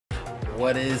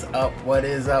What is up? What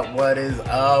is up? What is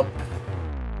up?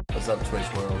 What's up,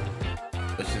 Twitch world?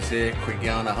 Let's just here, quick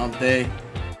on a hump day.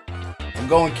 I'm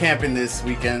going camping this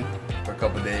weekend for a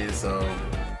couple days, so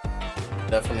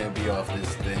definitely will be off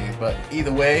this thing. But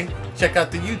either way, check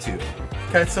out the YouTube.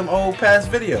 Catch some old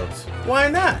past videos. Why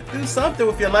not? Do something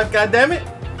with your life, goddammit.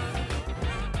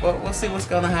 Well, we'll see what's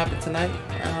gonna happen tonight.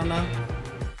 I don't know.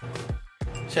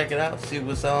 Check it out, see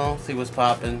what's on, see what's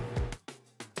popping.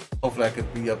 Hopefully I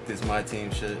could be up this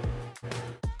MYTEAM shit.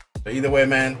 But either way,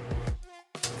 man,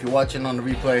 if you're watching on the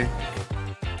replay,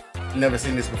 never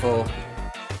seen this before,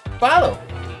 follow.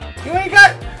 You ain't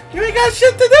got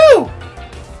shit to do.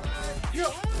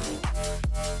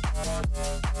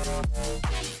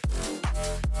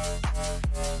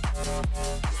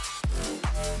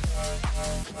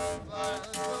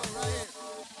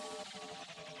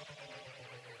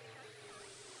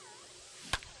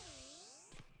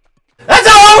 That's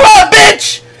how I run,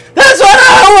 bitch! That's what I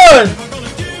run!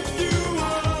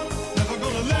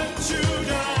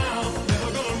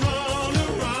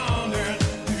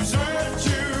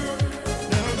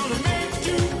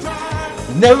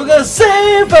 Never gonna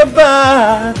say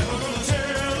bye-bye.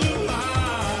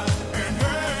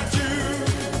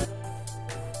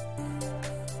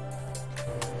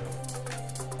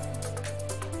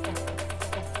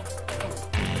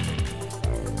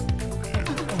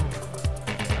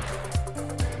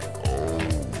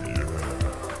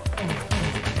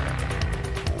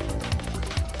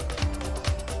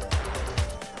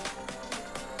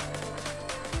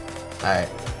 Alright.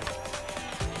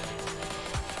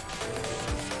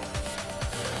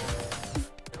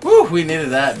 Woo, we needed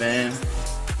that, man.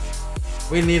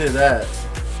 We needed that.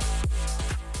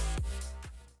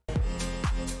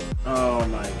 Oh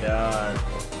my god.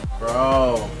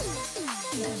 Bro.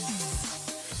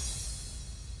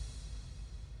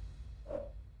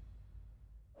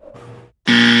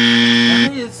 Why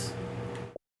is...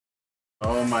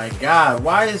 Oh my god.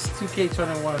 Why is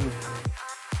 2K21...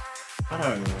 I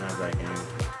don't even have that game.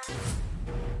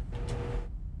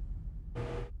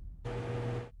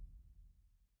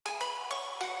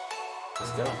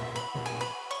 Let's go.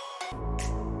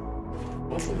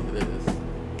 Hopefully it is.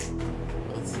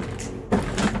 Let's see.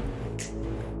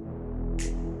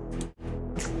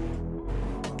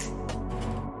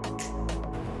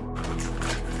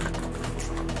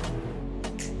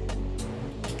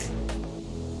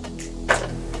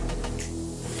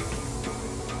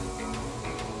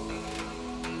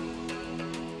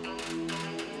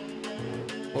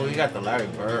 Oh, you got the Larry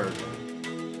Bird.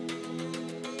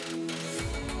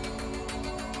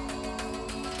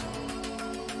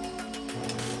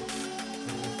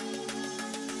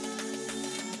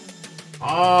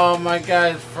 Oh my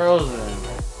god, it's frozen.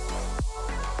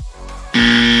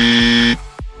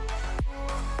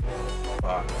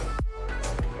 Fuck.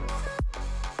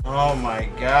 Oh my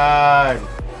god.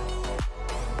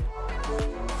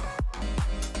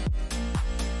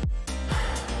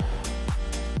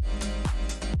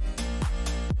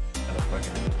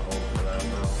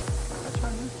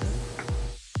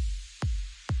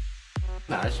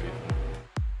 Nah, that should be fine.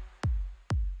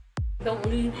 Don't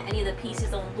lose any of the pieces,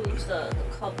 don't lose the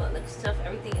cover, like stuff,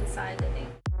 everything inside the thing.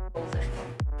 Close it.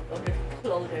 Don't just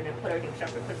close it and put everything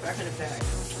separate, put it back in the bag.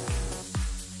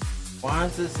 Why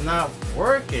is this not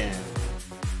working?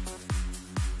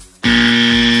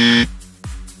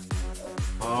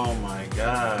 Oh my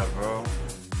god, bro.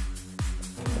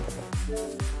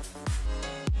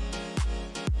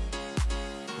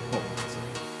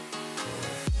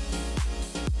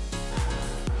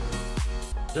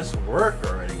 Just work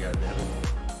already, goddammit.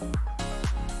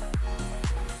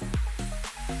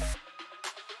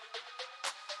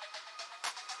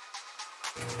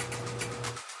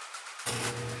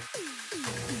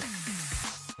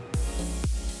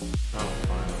 Oh,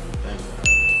 fine. Thank God.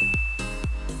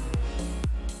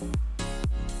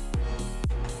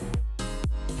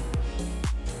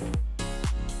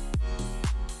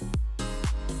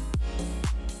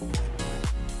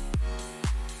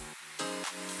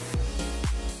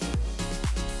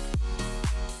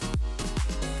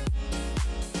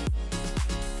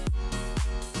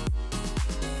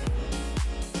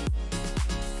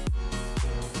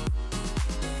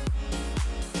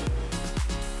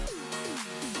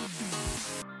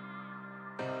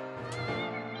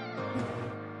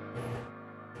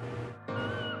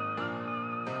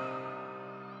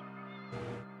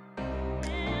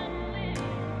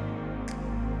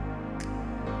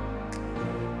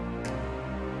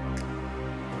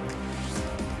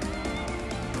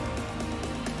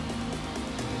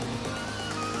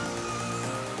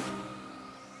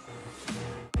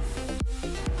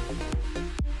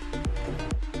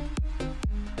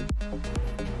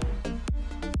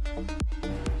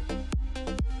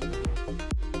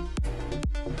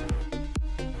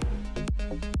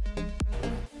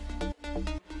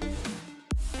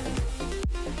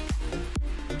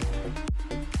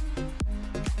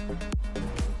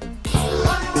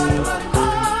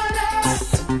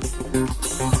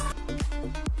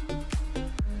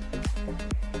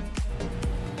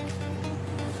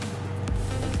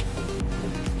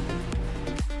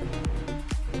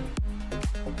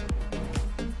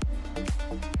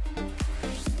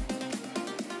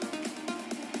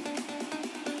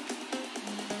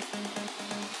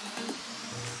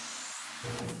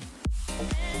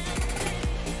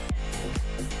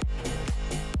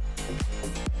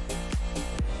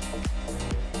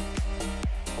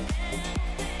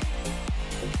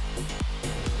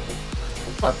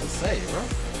 about to say, bro.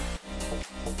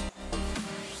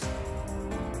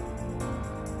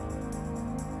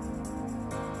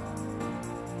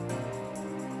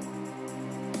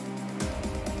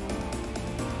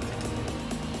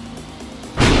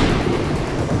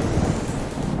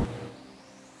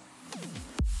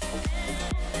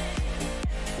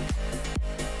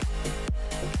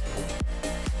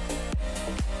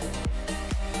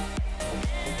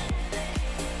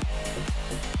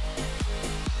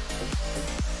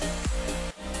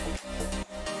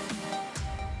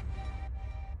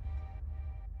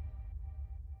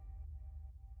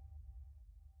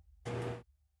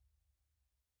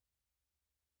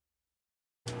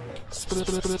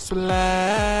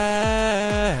 Splash.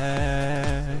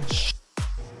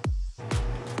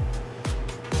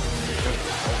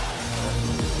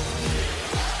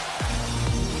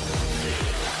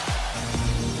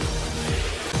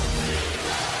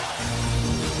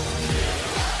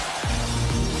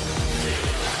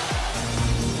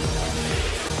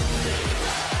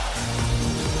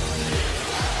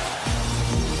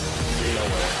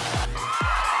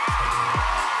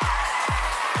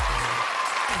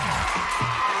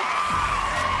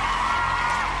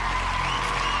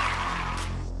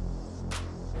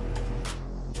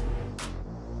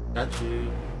 Got you.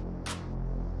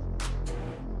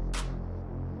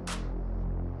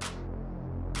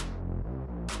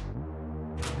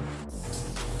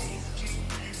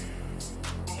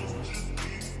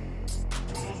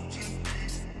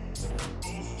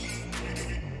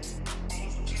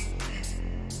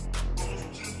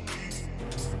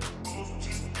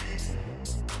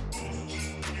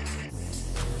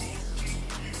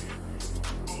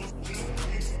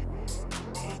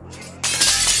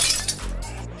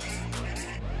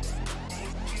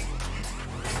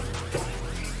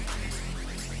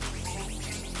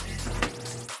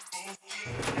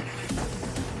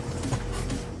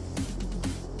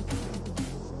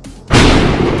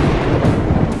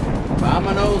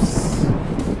 Vámonos.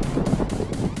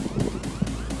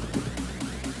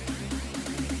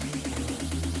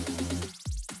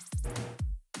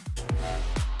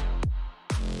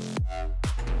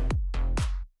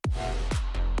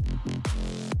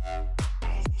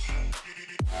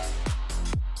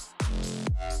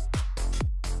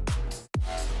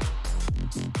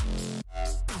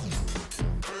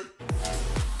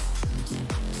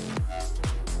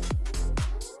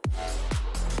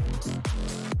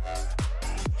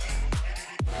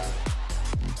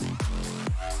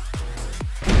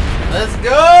 Let's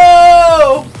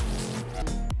go!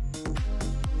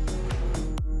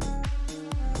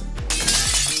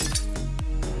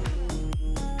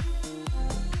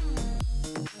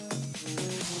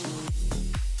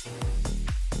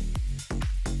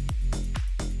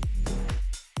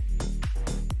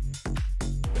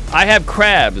 I have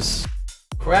crabs.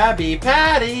 Krabby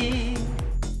Patty.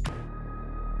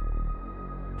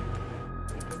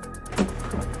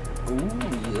 Ooh,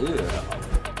 yeah.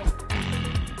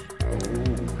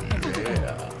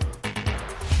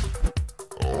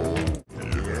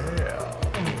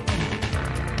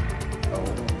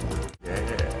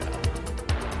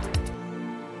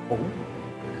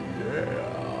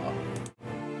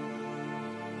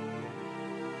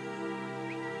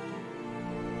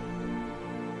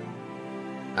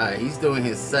 Alright, he's doing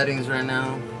his settings right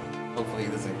now. Hopefully he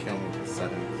doesn't kill me with the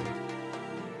settings.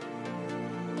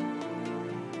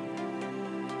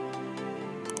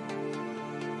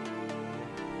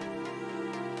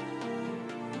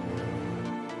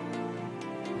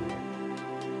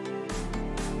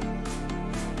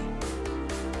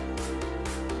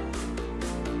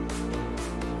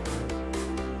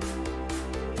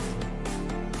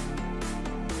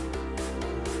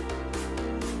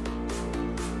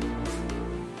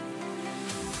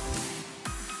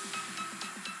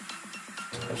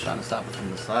 I was trying to stop it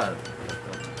from the side.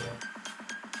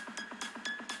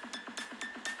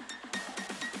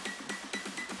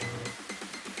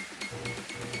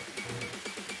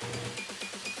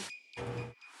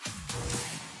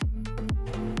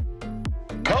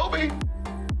 Kobe!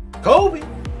 Kobe!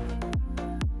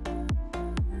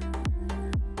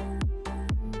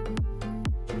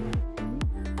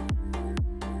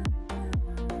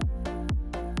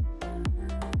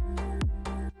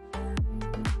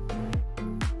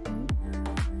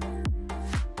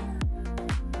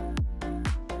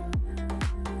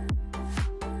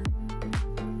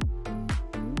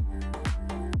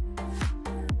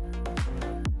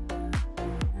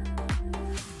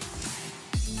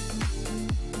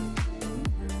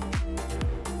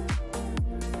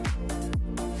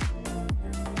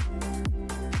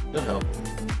 Good help,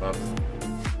 Bob.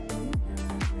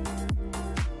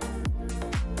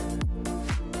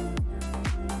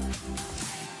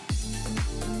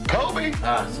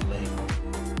 Ah, it's late.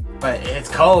 But it's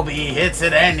Kobe. He hits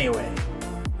it anyway.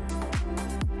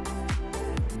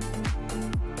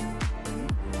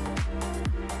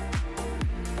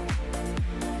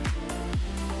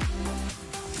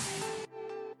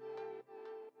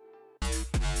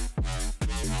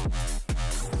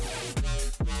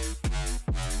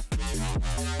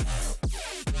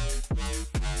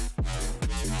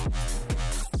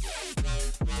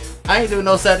 I ain't doing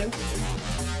no settings.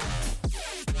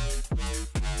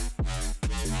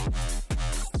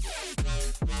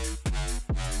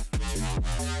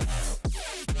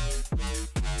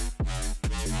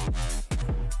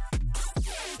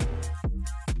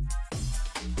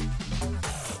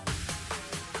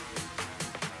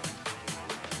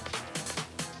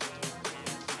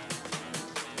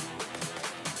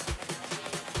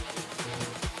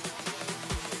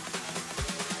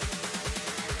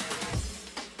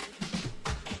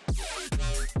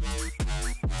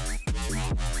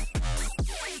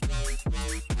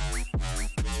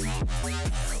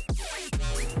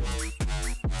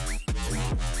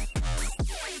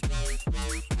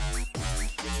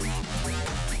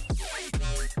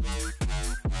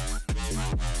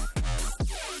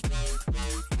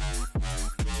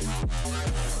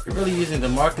 You're really using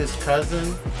DeMarcus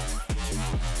Cousins?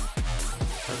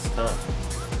 That's tough.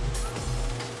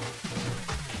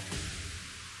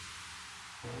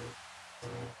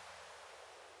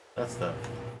 That's tough.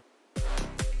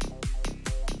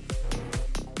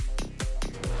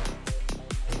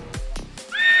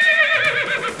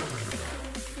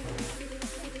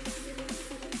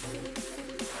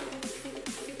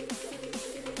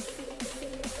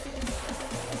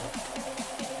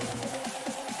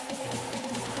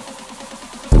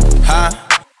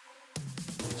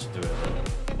 Let's do it.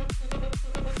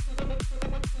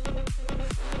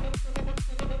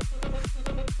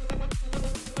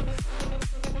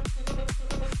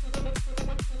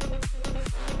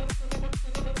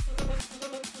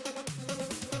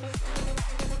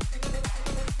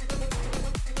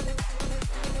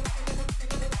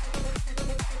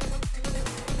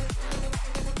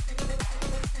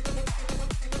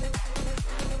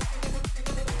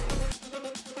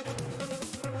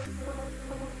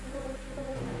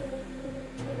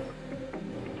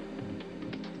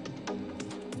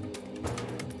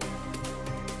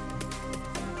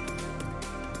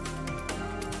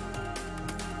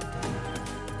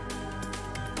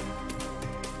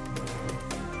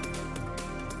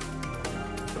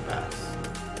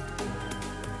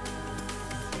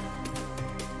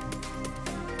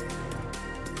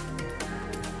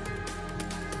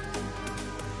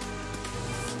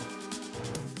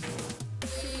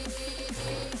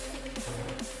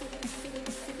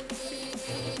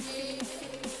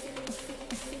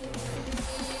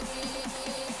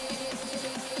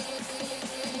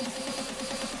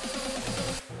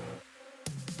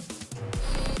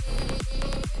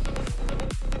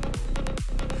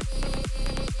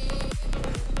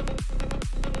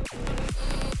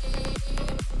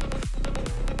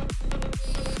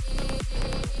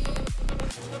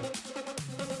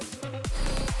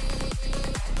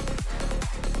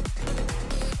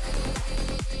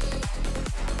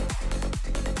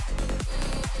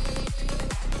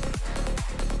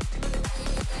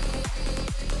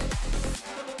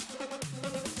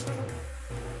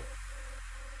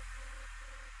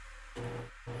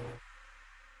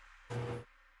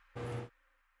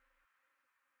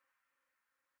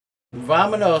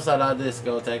 Vámonos a la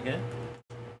discoteca.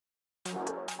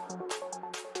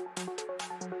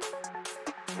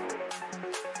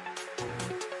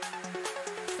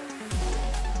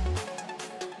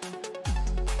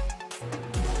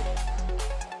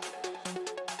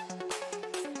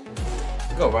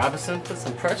 Go, Robinson. Put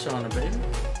some pressure on it, baby.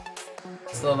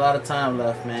 Still a lot of time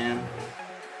left, man.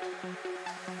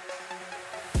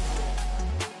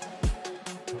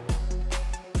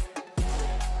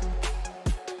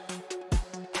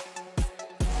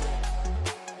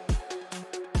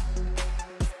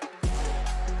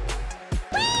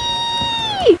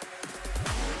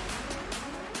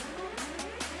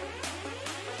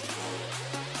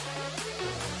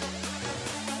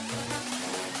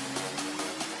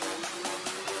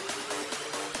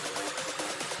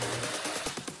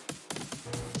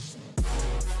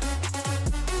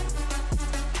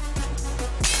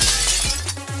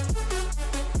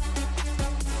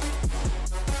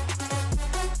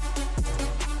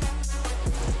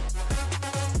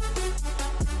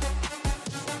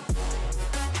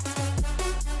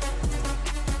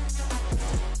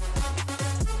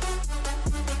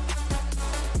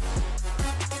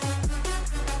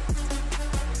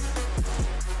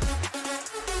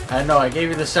 I know, I gave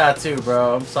you the shot too,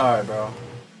 bro. I'm sorry, bro.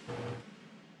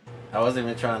 I wasn't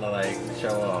even trying to like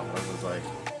show off. I was like,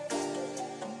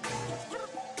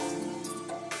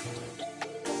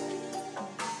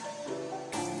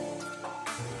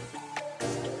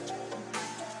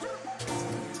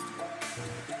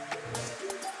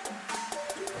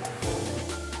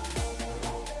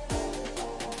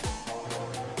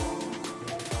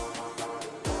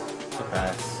 to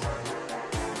pass.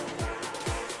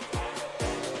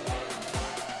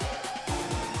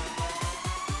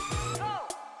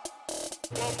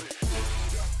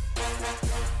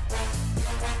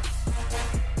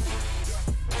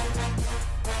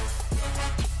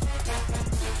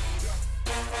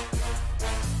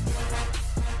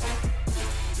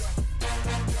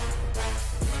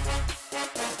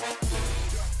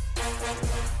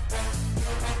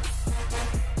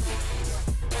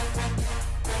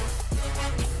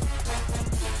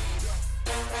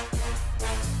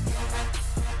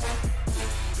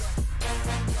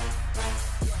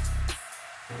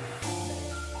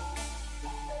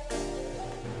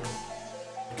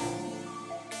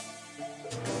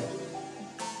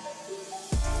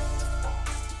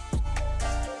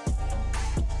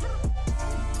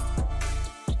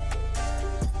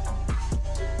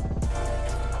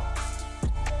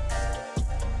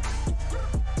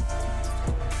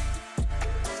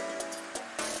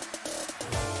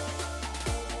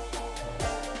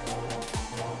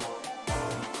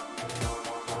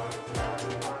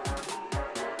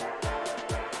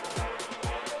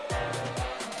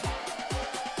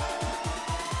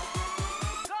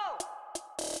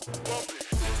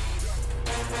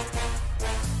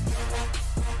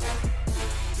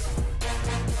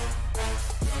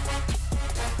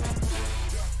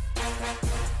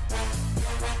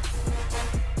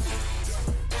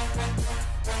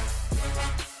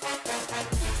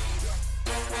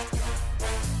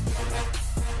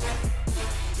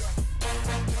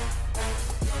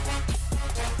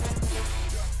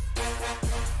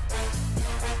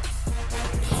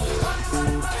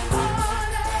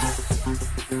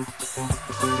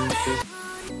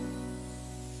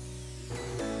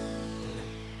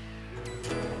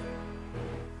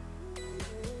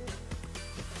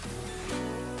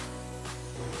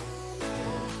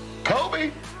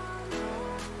 Kobe!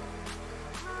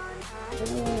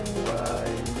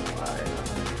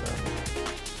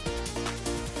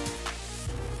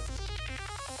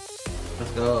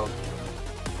 Let's go.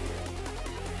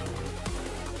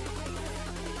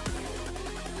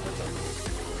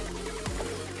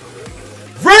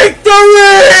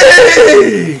 Victory!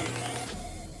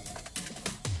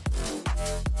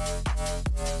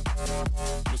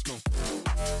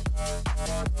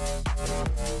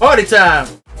 Party time!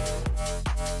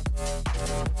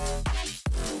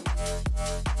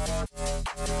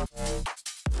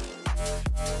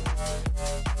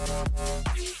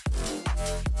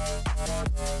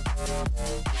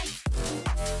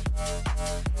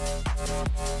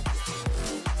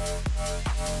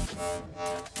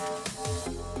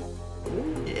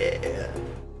 Yeah,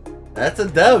 that's a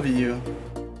W.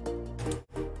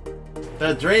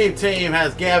 The Dream Team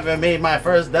has given me my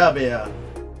first W.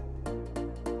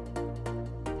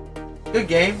 Good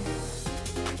game.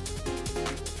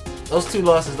 Those 2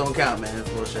 losses don't count, man. It's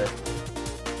bullshit.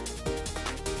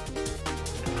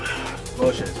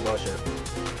 Bullshit, it's bullshit.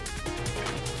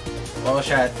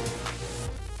 Bullshit.